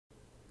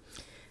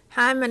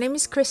Hi, my name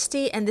is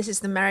Christy, and this is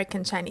the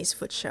American Chinese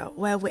Food Show,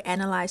 where we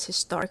analyze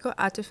historical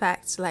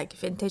artifacts like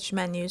vintage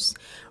menus,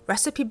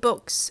 recipe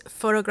books,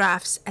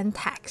 photographs, and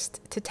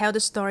text to tell the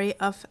story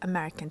of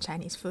American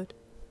Chinese food.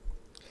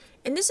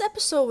 In this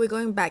episode, we're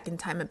going back in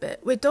time a bit.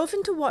 We dove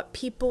into what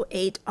people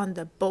ate on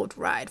the boat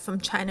ride from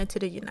China to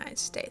the United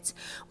States.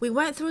 We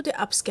went through the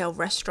upscale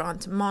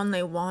restaurant Mon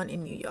Lay Won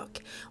in New York.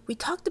 We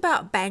talked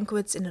about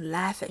banquets in a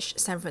lavish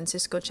San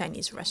Francisco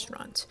Chinese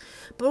restaurant.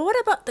 But what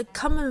about the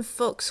common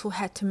folks who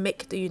had to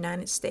make the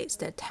United States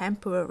their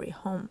temporary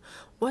home?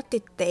 What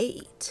did they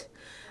eat?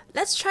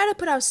 Let's try to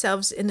put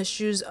ourselves in the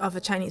shoes of a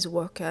Chinese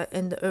worker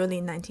in the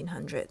early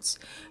 1900s.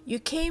 You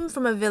came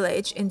from a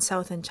village in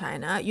southern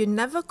China. You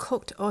never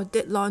cooked or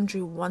did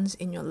laundry once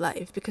in your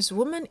life because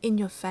women in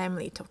your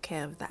family took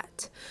care of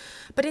that.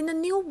 But in the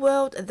New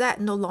World, that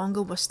no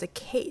longer was the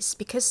case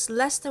because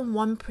less than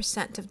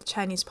 1% of the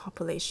Chinese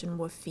population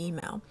were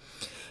female.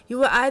 You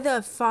were either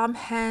a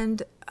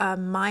farmhand, a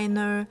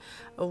miner,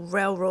 a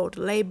railroad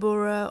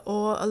laborer,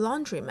 or a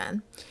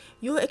laundryman.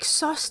 You were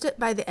exhausted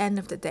by the end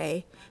of the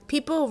day.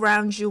 People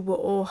around you were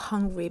all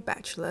hungry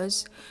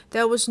bachelors.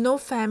 There was no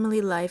family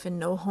life and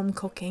no home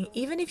cooking,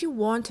 even if you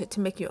wanted to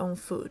make your own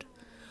food.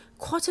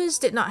 Quarters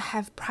did not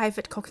have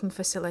private cooking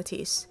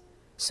facilities.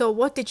 So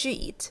what did you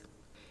eat?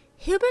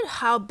 Hubert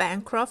Howe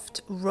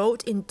Bancroft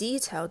wrote in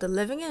detail the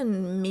living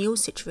and meal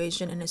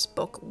situation in his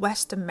book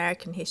West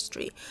American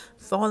History,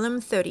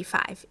 Volume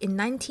 35, in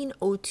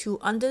 1902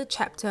 under the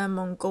chapter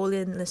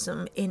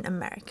Mongolianism in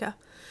America.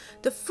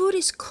 The food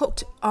is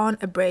cooked on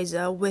a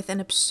brazier with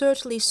an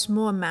absurdly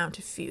small amount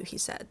of fuel, he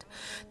said.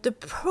 The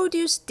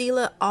produce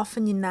dealer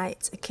often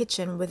unites a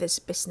kitchen with his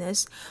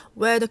business,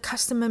 where the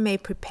customer may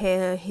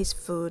prepare his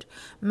food.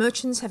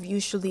 Merchants have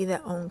usually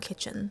their own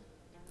kitchen.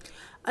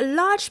 A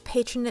large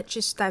patronage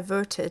is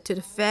diverted to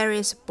the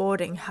various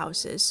boarding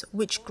houses,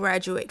 which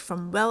graduate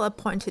from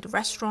well-appointed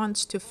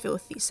restaurants to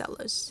filthy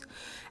cellars.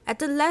 At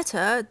the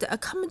latter, the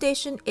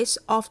accommodation is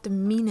of the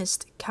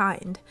meanest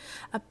kind.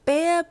 A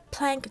bare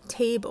plank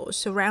table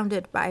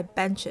surrounded by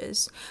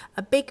benches,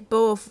 a big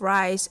bowl of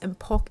rice and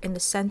pork in the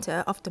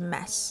center of the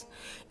mess,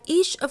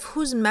 each of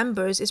whose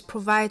members is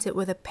provided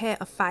with a pair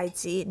of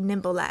faizi,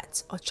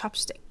 nimblets, or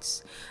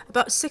chopsticks,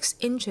 about 6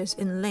 inches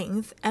in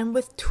length, and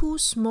with 2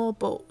 small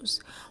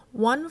bowls,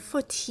 one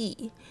for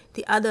tea,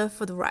 the other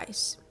for the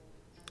rice.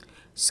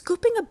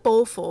 Scooping a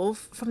bowlful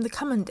from the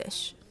common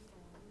dish.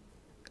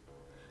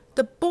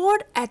 The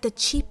board at the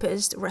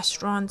cheapest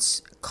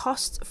restaurants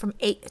costs from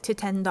 $8 to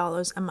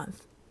 $10 a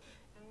month.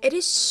 It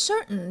is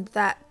certain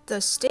that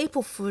the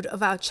staple food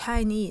of our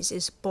Chinese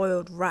is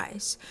boiled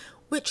rice,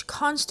 which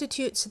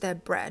constitutes their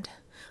bread.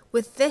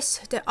 With this,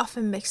 they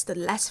often mix the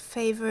less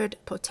favored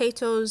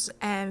potatoes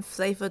and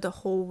flavor the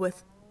whole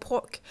with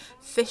pork,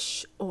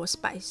 fish, or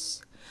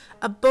spice.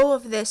 A bowl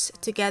of this,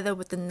 together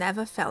with the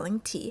never-failing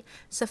tea,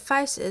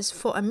 suffices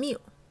for a meal.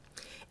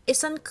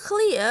 It's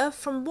unclear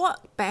from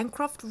what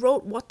Bancroft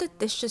wrote what the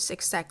dishes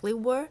exactly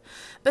were,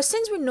 but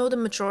since we know the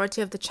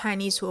majority of the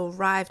Chinese who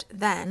arrived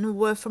then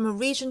were from a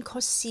region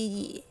called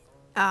Siyi,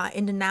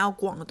 in the now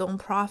Guangdong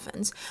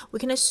province, we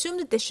can assume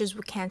the dishes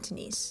were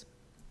Cantonese.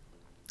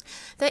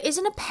 There is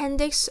an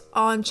appendix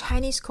on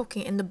Chinese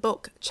cooking in the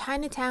book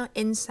Chinatown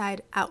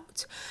Inside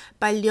Out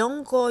by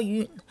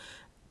Leong,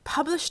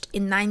 published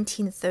in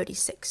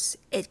 1936.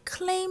 It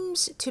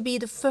claims to be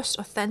the first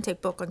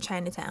authentic book on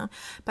Chinatown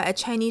by a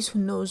Chinese who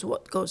knows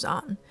what goes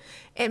on.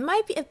 It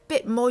might be a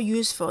bit more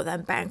useful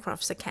than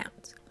Bancroft's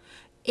account.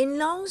 In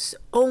Leong's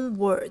own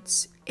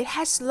words, "It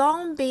has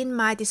long been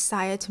my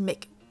desire to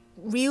make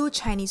real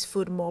Chinese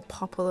food more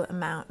popular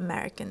among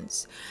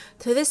Americans.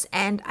 To this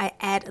end, I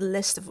add a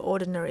list of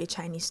ordinary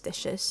Chinese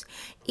dishes,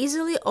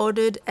 easily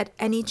ordered at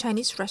any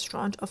Chinese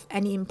restaurant of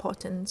any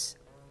importance.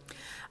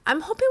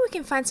 I'm hoping we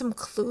can find some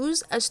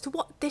clues as to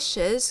what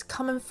dishes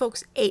common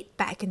folks ate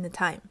back in the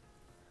time."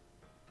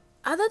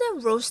 Other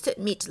than roasted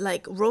meat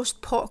like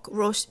roast pork,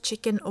 roast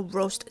chicken, or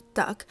roast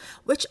duck,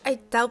 which I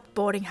doubt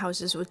boarding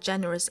houses were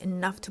generous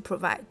enough to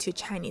provide to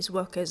Chinese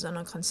workers on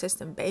a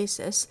consistent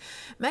basis,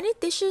 many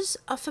dishes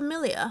are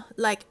familiar,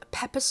 like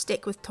pepper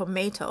steak with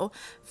tomato,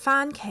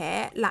 fan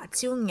ke, la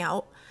jiu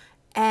niao,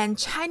 and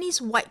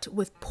Chinese white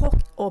with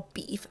pork or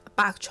beef,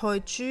 bak choy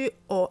ju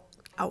or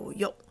ao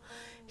yolk.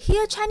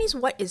 Here, Chinese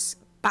white is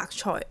bak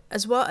choy,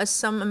 as well as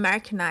some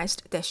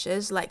Americanized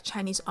dishes like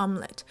Chinese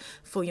omelette,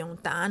 fu yong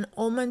dan,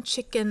 almond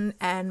chicken,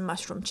 and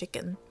mushroom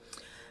chicken.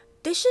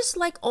 Dishes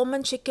like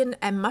almond chicken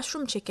and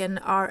mushroom chicken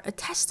are a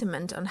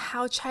testament on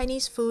how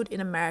Chinese food in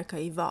America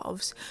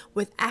evolves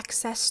with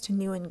access to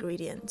new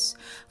ingredients.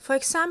 For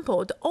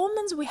example, the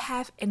almonds we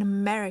have in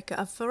America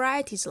are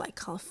varieties like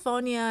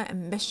California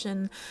and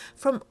Mission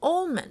from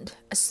almond,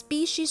 a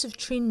species of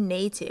tree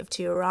native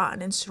to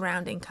Iran and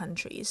surrounding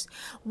countries,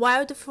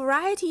 while the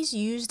varieties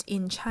used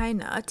in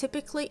China are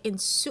typically in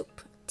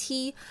soup,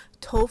 tea,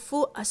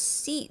 tofu are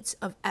seeds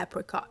of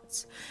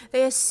apricots.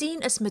 They are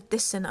seen as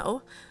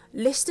medicinal,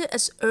 listed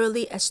as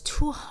early as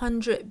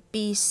 200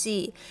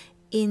 BC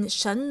in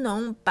神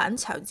农本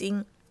草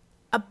经.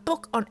 a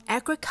book on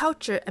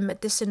agriculture and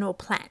medicinal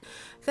plant.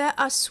 There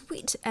are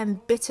sweet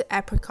and bitter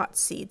apricot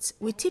seeds.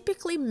 We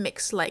typically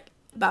mix like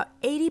about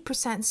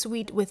 80%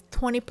 sweet with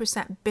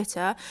 20%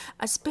 bitter,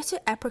 as bitter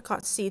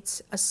apricot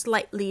seeds are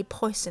slightly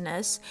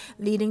poisonous,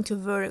 leading to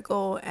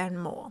vertigo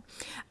and more.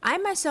 I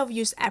myself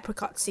use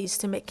apricot seeds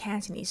to make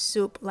Cantonese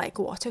soup like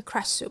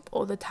watercress soup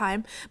all the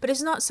time, but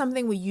it's not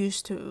something we use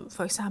to,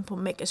 for example,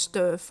 make a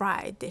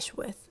stir-fry dish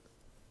with.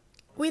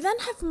 We then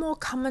have more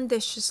common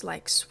dishes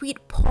like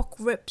sweet pork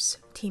ribs,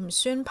 甜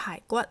酸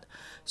排骨,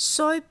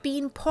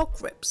 soybean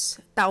pork ribs,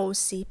 豆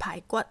豉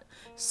排骨,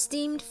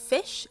 steamed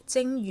fish,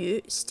 蒸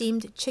魚,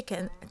 steamed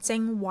chicken,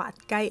 蒸滑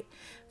雞,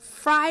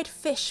 fried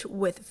fish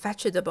with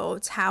vegetable,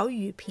 炒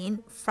魚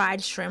片,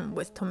 fried shrimp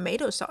with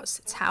tomato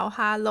sauce, 炒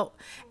蝦碌,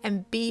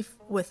 and beef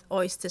with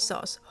oyster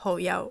sauce,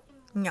 蠔油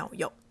牛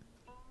肉.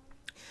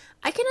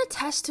 I can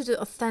attest to the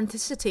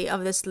authenticity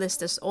of this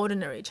list as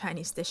ordinary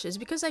Chinese dishes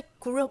because I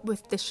grew up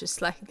with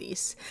dishes like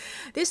these.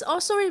 This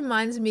also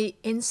reminds me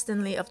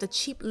instantly of the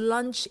cheap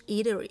lunch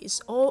eateries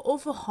all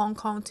over Hong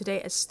Kong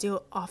today are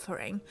still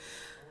offering.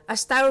 A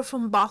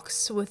styrofoam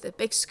box with a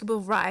big scoop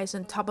of rice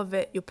on top of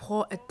it, you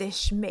pour a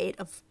dish made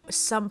of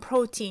some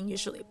protein,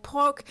 usually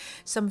pork,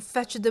 some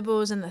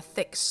vegetables and a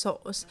thick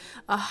sauce.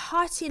 A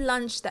hearty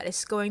lunch that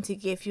is going to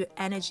give you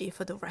energy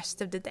for the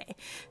rest of the day.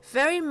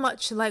 Very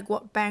much like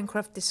what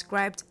Bancroft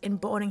described in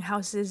boarding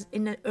houses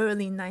in the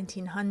early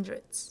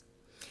 1900s.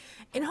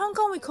 In Hong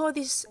Kong, we call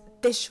this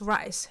dish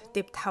rice,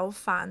 dip tao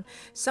fan.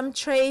 Some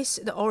trace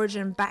the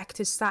origin back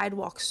to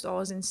sidewalk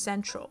stalls in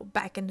Central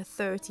back in the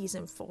 30s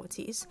and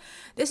 40s.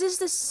 This is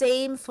the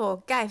same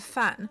for gai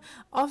fan,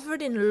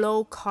 offered in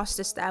low-cost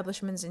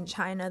establishments in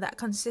China that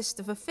consist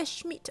of a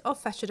fish, meat, or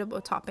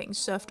vegetable topping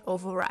served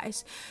over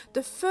rice.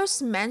 The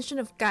first mention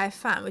of gai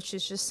fan, which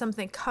is just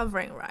something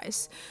covering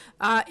rice,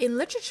 in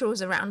literature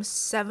was around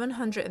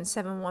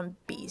 771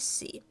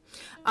 BC.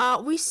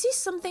 We see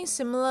something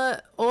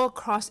similar all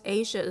across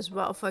Asia as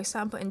well. For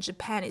example, in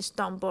Japan, it's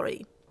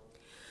donbori.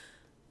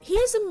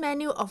 Here's a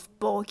menu of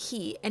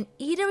Boki, an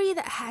eatery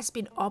that has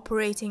been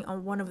operating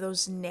on one of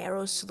those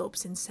narrow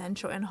slopes in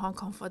Central and Hong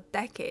Kong for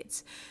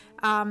decades.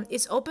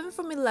 It's open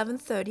from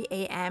 11:30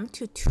 a.m.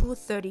 to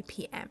 2:30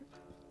 p.m.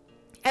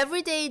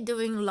 Every day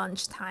during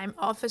lunchtime,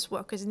 office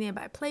workers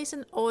nearby place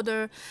an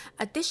order.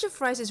 A dish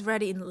of rice is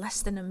ready in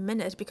less than a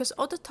minute because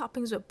all the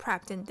toppings were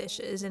prepped in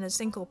dishes in a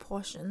single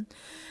portion.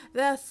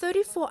 There are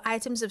 34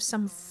 items of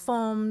some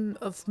form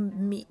of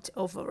meat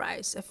over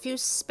rice, a few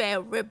spare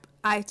rib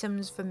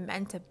items,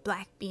 fermented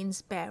black bean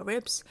spare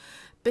ribs,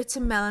 bitter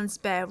melon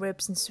spare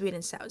ribs, and sweet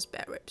and sour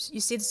spare ribs. You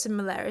see the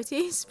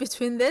similarities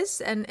between this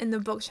and in the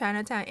book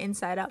Chinatown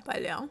Inside Out by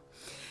Leong.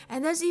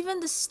 And there's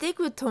even the steak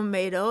with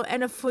tomato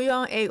and a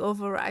fouillon egg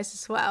over rice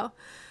as well.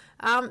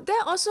 There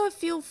are also a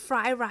few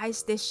fried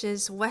rice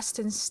dishes,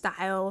 Western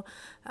style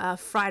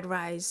fried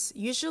rice,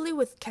 usually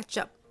with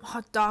ketchup,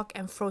 hot dog,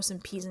 and frozen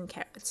peas and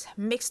carrots.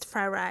 Mixed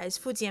fried rice,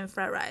 Fujian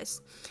fried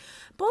rice.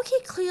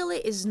 Boki clearly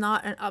is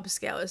not an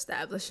upscale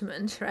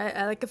establishment, right?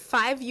 Like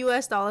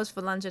 $5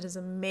 for lunch is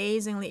an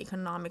amazingly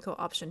economical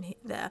option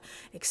there,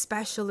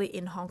 especially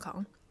in Hong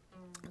Kong.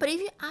 But if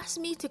you ask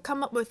me to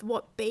come up with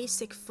what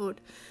basic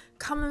food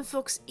common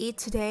folks eat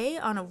today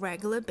on a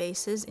regular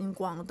basis in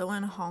Guangdong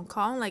and Hong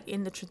Kong, like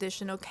in the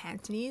traditional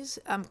Cantonese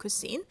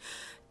cuisine,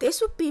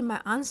 this would be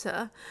my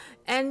answer.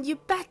 And you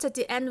bet at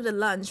the end of the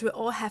lunch, we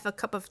all have a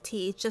cup of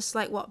tea, just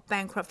like what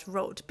Bancroft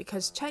wrote,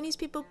 because Chinese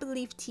people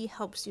believe tea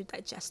helps you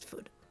digest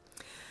food.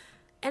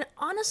 And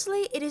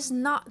honestly, it is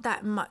not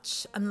that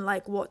much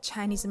unlike what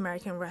Chinese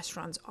American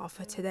restaurants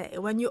offer today.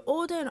 When you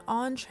order an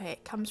entree,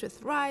 it comes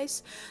with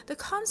rice. The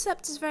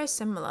concept is very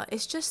similar.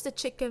 It's just the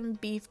chicken,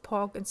 beef,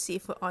 pork, and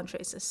seafood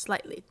entrees are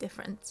slightly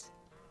different.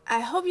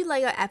 I hope you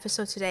like our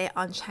episode today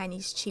on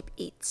Chinese cheap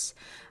eats.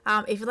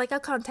 If you like our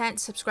content,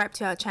 subscribe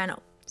to our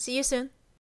channel. See you soon.